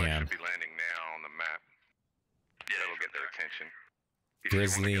many as he can. Should be landing now on the map. Yeah, that'll get their attention.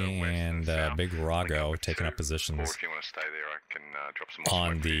 Grizzly and Big Rago taking up positions Or if you want to stay there, I can drop some more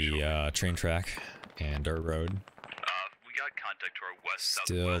on the train track and dirt road. We got contact to our west.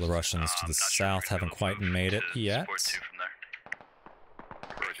 Still the Russians to the south haven't quite made it yet.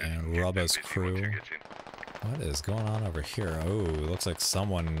 and Rubba's crew. What is going on over here? Oh, looks like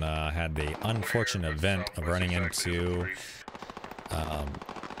someone had the unfortunate event of running into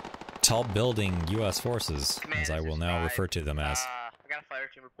tall building U.S. forces, as I will now refer to them as. I got a fire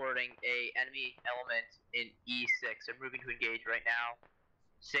team reporting a enemy element in E6. They're moving to engage right now.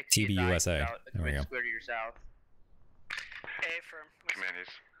 6 TBUSA. There we go. Square to your south. Affirm. Command is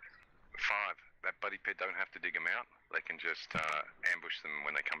 5. That buddy pit don't have to dig them out. They can just ambush them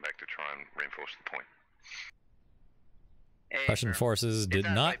when they come back to try and reinforce the point. Russian forces did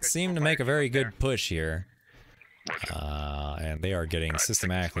not seem to make a very good push here. And they are getting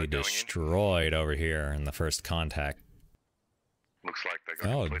systematically destroyed over here in the first contact. Looks like they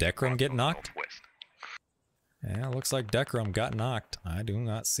got Dekram get knocked? Yeah, looks like Dekram got knocked. I do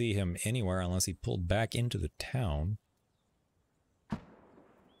not see him anywhere unless he pulled back into the town.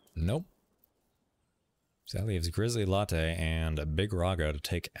 Nope. So that leaves Grizzly Latte and Big Raga to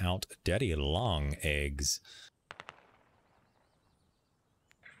take out Daddy Long Eggs.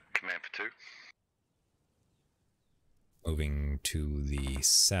 Command for 2. Moving to the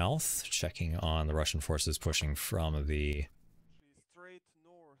south, checking on the Russian forces pushing from the... Straight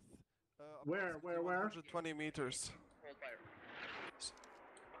north. Where? 120 meters.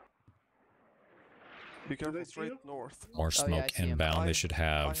 Be careful, straight north. More smoke inbound. They should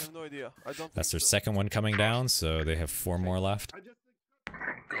have... I have no idea. I don't That's their think so. second one coming down, so they have 4 more left.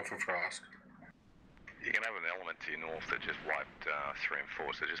 Go for Frost. You can have an element to your north that just wiped 3 and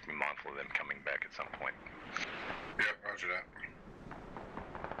 4, so just be mindful of them coming back at some point. Yep, roger that.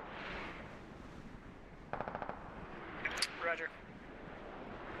 Roger.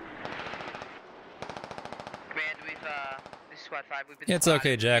 Command, this is Squad 5. We've been It's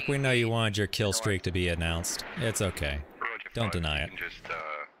okay, Jack. We know you wanted your kill streak to be announced. It's okay. Don't deny it. You can just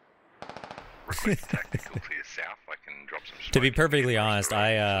request tactical to your south. I can drop some To be perfectly honest,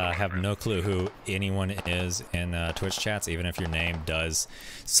 I have no clue who anyone is in Twitch chats. Even if your name does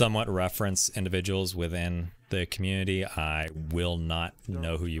somewhat reference individuals within the community, I will not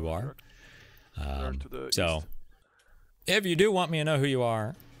know who you are. So, if you do want me to know who you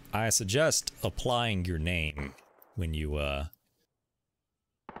are, I suggest applying your name when you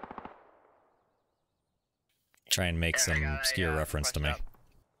try and make some obscure reference to me.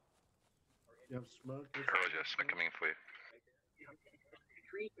 Roger, smoke coming in for you.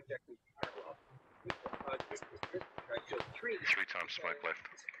 3 times smoke left.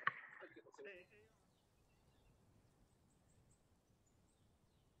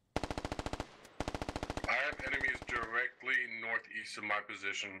 I have enemies directly northeast of my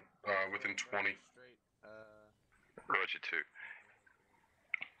position, within 20. Roger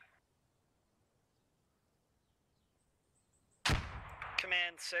 2.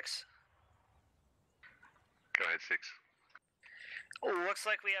 Command 6. Go ahead, 6. Looks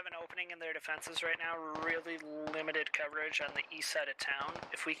like we have an opening in their defenses right now. Really limited coverage on the east side of town.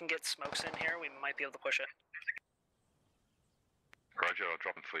 If we can get smokes in here, we might be able to push it. Roger, I'll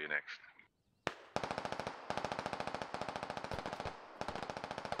drop them for you next.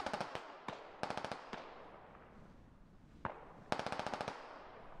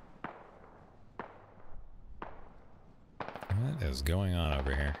 What is going on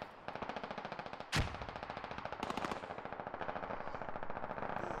over here?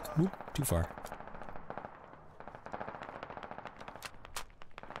 Oop, too far.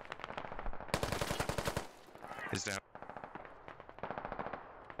 Is down.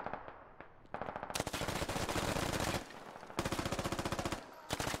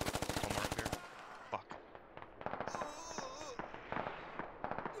 One more up here. Fuck.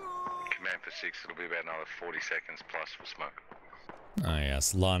 Command for 6, it'll be about another 40 seconds plus for smoke. Ah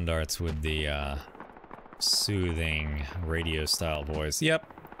yes, lawn darts with the soothing radio style voice. Yep.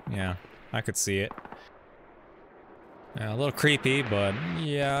 Yeah, I could see it. Yeah, a little creepy, but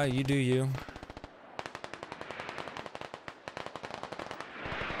yeah, you do you.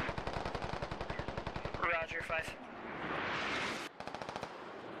 Roger, 5.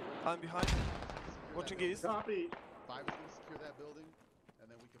 I'm behind. Watching east. Copy. 5 is going to secure that building,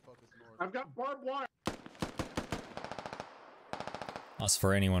 and then we can focus north. I've got barbed wire. Also,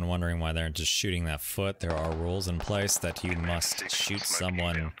 for anyone wondering why they're just shooting that foot, there are rules in place that you must shoot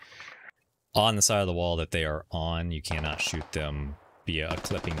someone on the side of the wall that they are on. You cannot shoot them via a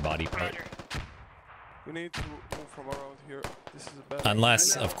clipping body part. We need to move from around here. This is a bad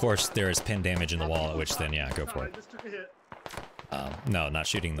Unless, of course, there is pin damage in the wall, at which then, yeah, go for it. No, not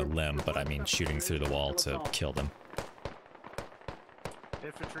shooting the limb, but I mean shooting through the wall to kill them.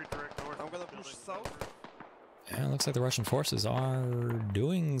 Infantry direct north. I'm gonna push south. Yeah, it looks like the Russian forces are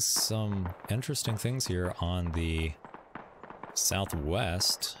doing some interesting things here on the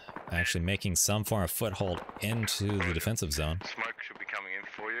southwest, actually making some form of foothold into the defensive zone. Smoke should be coming in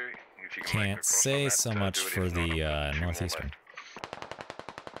for you. If you can make it Can't across on say that, so do much it. If for not, the I've got 2 more northeastern. left.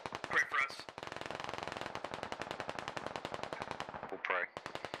 Pray for us. We'll pray.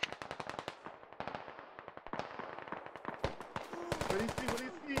 What do you see? What do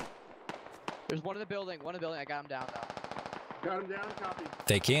you see? There's one in the building. One in the building. I got him down though. Got him down. Copy.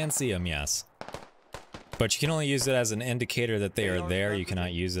 They can see him, yes. But you can only use it as an indicator that they are there. You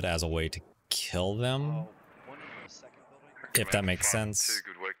cannot use it as a way to kill them. If that makes sense.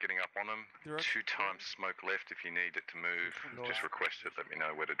 Good work getting up on them. 2 times smoke left. If you need it to move, just request it. Let me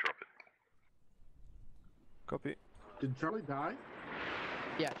know where to drop it. Copy. Did Charlie die?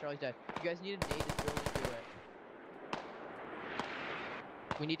 Yeah, Charlie's dead. You guys need a nade to really do it.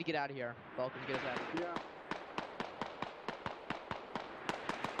 We need to get out of here. Vulcan, get us out of here. Yeah.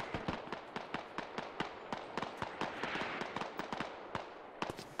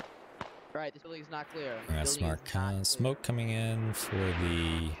 Alright, this building's not clear. Alright, smart. Smoke coming in for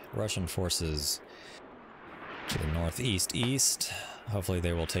the Russian forces to the northeast east. Hopefully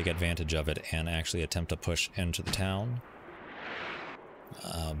they will take advantage of it and actually attempt to push into the town.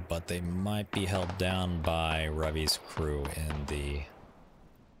 But they might be held down by Ravi's crew in the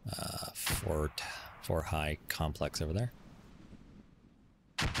Fort High complex over there.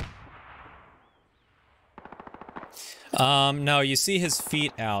 No, you see his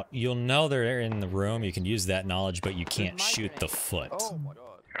feet out. You'll know they're in the room. You can use that knowledge, but you can't shoot the foot. Oh my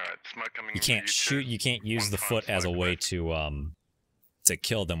god. Alright, smoke coming You can't shoot. You can't use the foot as a way to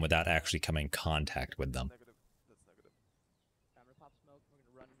kill them without actually coming in contact with them. I'm gonna pop smoke. We're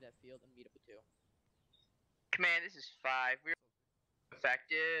gonna run into that field and meet up with 2. Command, this is 5. We're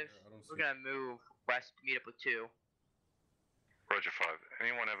effective. We're gonna move west to meet up with 2. Roger 5.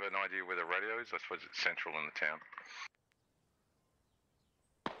 Anyone have an idea where the radio is? I suppose it's central in the town.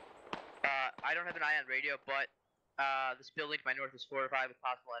 I don't have an eye on radio, but this building to my north is fortified with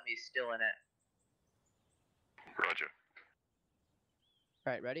possible enemies still in it. Roger.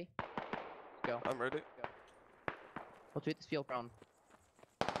 Alright, ready? Go. I'm ready. Go. Let's hit this field prone.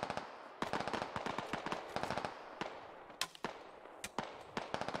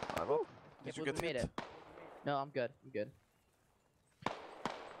 I'm up. Can't Did you believe get we made hit? it. No, I'm good. I'm good.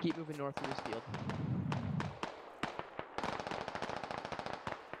 Keep moving north through this field.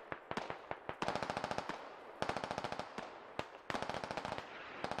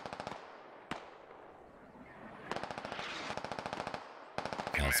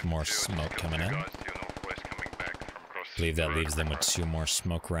 That's more smoke coming in. I believe that leaves them with 2 more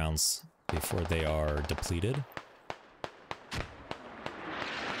smoke rounds before they are depleted.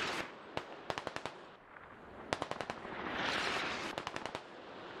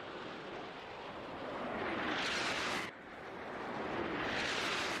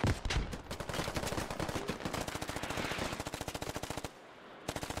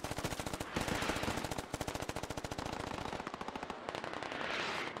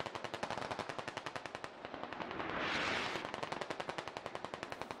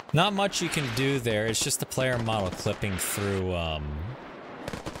 Not much you can do there. It's just the player model clipping through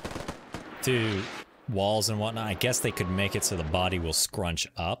walls and whatnot. I guess they could make it so the body will scrunch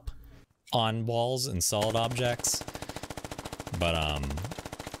up on walls and solid objects. But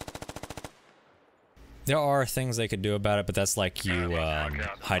there are things they could do about it, but that's like you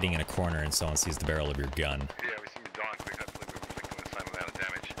hiding in a corner and someone sees the barrel of your gun. Yeah, we seem to be dying quick. Hopefully we're inflicting the same amount of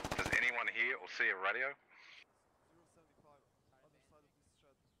damage. Does anyone hear or see a radio?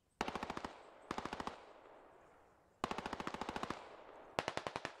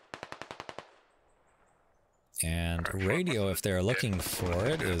 And radio, if they're looking for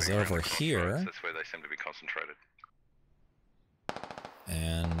it, is over here. That's where they seem to be concentrated.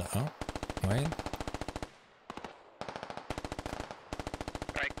 And, oh, wait.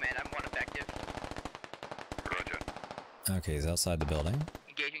 Alright, command, I'm 1 effective. Roger. Okay, he's outside the building.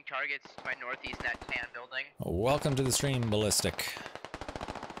 Engaging targets to my northeast in that tan building. Welcome to the stream, Ballistic.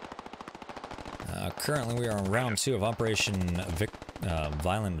 Currently, we are on round 2 of Operation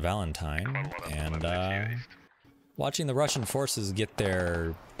Violent Valentine, and watching the Russian forces get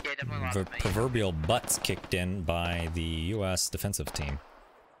their proverbial butts kicked in by the U.S. defensive team.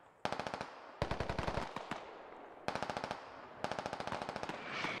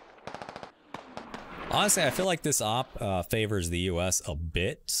 Honestly, I feel like this op favors the U.S. a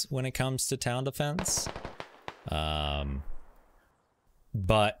bit when it comes to town defense.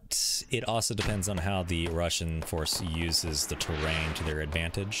 But it also depends on how the Russian force uses the terrain to their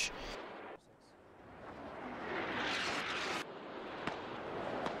advantage.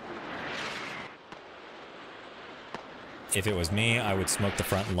 If it was me, I would smoke the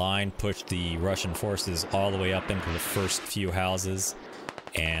front line, push the Russian forces all the way up into the first few houses,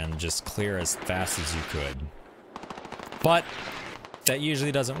 and just clear as fast as you could. But that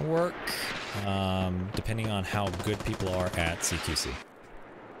usually doesn't work, depending on how good people are at CQC.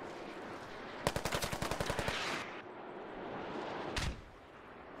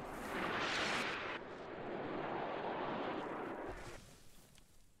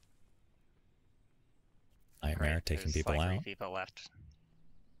 Nightmare taking people like out. 3 people left.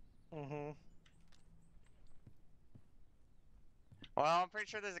 Mm-hmm. Well, I'm pretty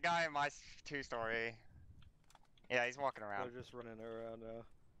sure there's a guy in my 2-story. Yeah, he's walking around. They're just running around now.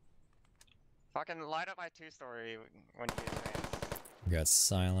 Fucking light up my 2-story when you get a chance. We got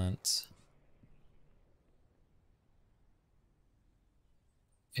Silent.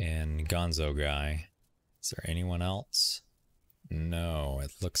 And Gonzo guy. Is there anyone else? No,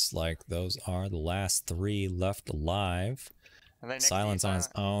 it looks like those are the last 3 left alive. Silence on his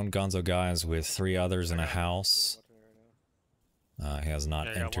own. Gonzo guys with 3 others in a house. He has not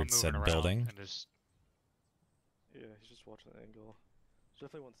entered said building. Yeah, he's just watching the angle. There's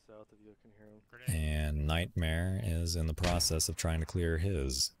definitely one south of you, I can hear him. And Nightmare is in the process of trying to clear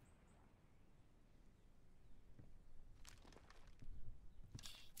his.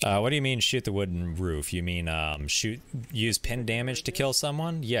 What do you mean shoot the wooden roof? You mean use pin damage to kill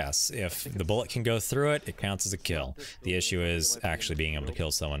someone? Yes, if the bullet can go through it, it counts as a kill. The issue is actually being able to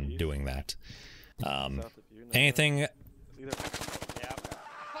kill someone doing that. Anything...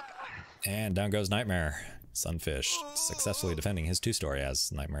 And down goes Nightmare. Sunfish successfully defending his 2-story,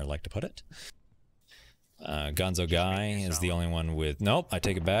 as Nightmare like to put it. Gonzo guy is the only one with... Nope, I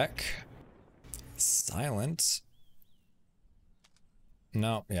take it back. Silent...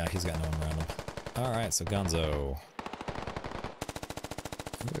 No, yeah, he's got no one around him. Alright, so Gonzo.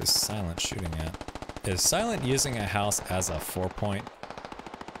 Who is Silent shooting at? Is Silent using a house as a 4-point?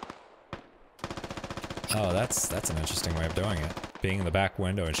 Oh, that's an interesting way of doing it. Being in the back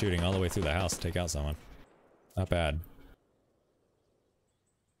window and shooting all the way through the house to take out someone. Not bad.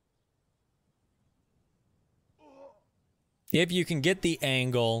 If you can get the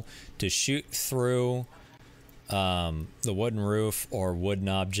angle to shoot through the wooden roof or wooden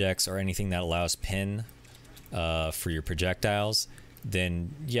objects or anything that allows pin for your projectiles,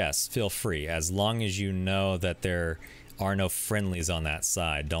 then yes, feel free. As long as you know that there are no friendlies on that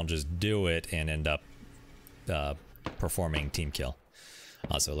side, don't just do it and end up performing team kill.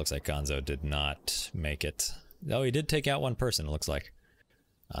 Also, it looks like Gonzo did not make it. Oh, he did take out one person, it looks like.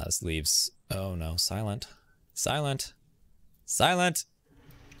 This leaves... Oh no, Silent. Silent! Silent!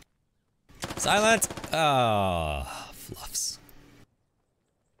 Silent! Ah, Fluffs.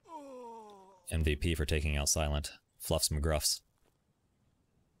 MVP for taking out Silent. Fluffs McGruffs.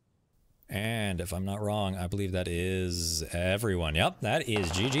 And if I'm not wrong, I believe that is everyone. Yep, that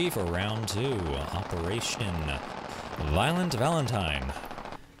is GG for round 2. Operation Violent Valentine.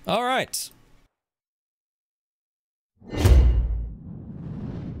 Alright.